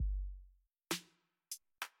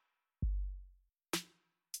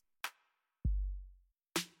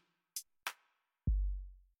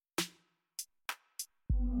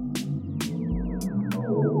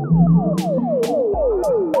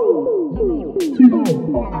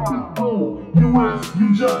U.S.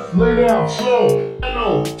 You just lay down slow.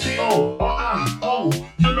 N-O-T-O-R-I-O.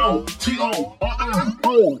 You know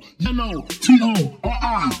T-O-R-I-O. You know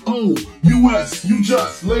T-O-R-I-O. U.S. You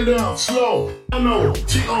just lay down slow.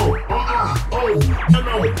 N-O-T-O-R-I-O. You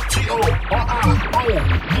know T-O-R-I-O.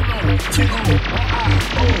 You know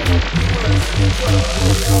T-O-R-I-O. U.S. You just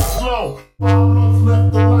lay down slow. Bloods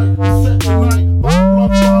left the light, we set the night.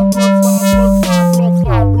 Bloods left the light, we set the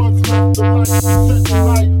night. Bloods left the light, we set the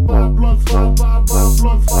night.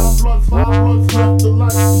 Bloods left the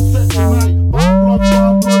light, we set the night. Bloods left the light,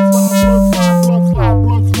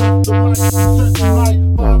 we set the night. Bloods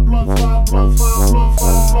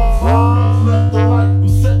left the light, we set the night. Bloods left the light, we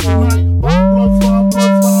set the night. Bloods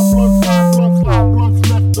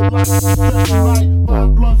left the light, we set the night.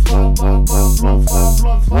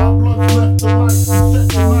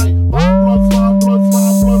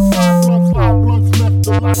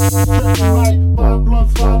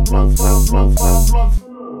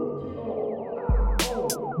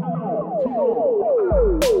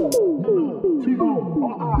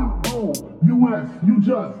 U.S. You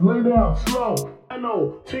just lay down slow.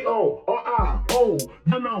 N-O-T-O-R-I-O.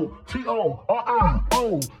 You know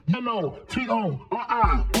T-O-R-I-O. You know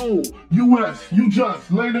T-O-R-I-O. U.S. You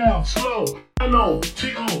just lay down slow.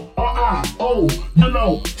 N-O-T-O-R-I-O. You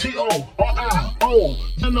know T-O-R-I-O.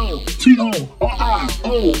 You know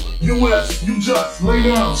T-O-R-I-O. U.S. You just lay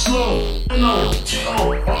down slow.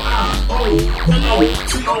 N-O-T-O-R-I-O. You know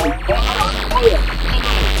T-O-R-I-O.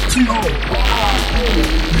 You know T-O-R-I-O.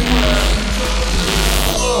 U.S.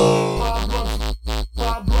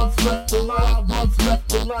 Five bloods left the light, bloods left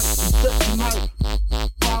the light, we set the night.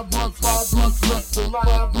 Five bloods left the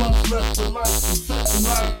light, bloods left the light, we set the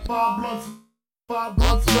night. Five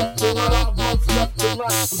bloods left the light, bloods left the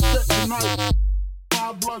light, we set the night.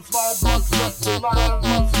 Five bloods left the light,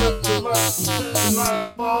 bloods left the light, we set the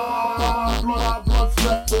night. Five bloods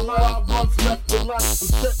left the light, bloods left the light, we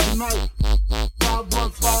set the night. Five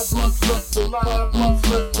bloods left the light, bloods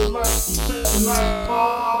left the light, we set the night.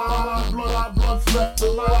 Bloods left the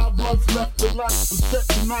light, bloods left the light, we set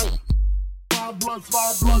the night. Five bloods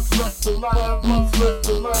left the light, bloods left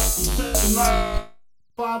the light, we set the night.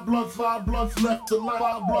 Five bloods left the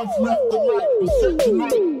light, bloods left the light, we set the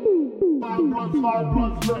night. Five bloods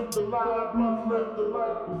left the light, bloods left the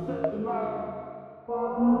light, we set the night.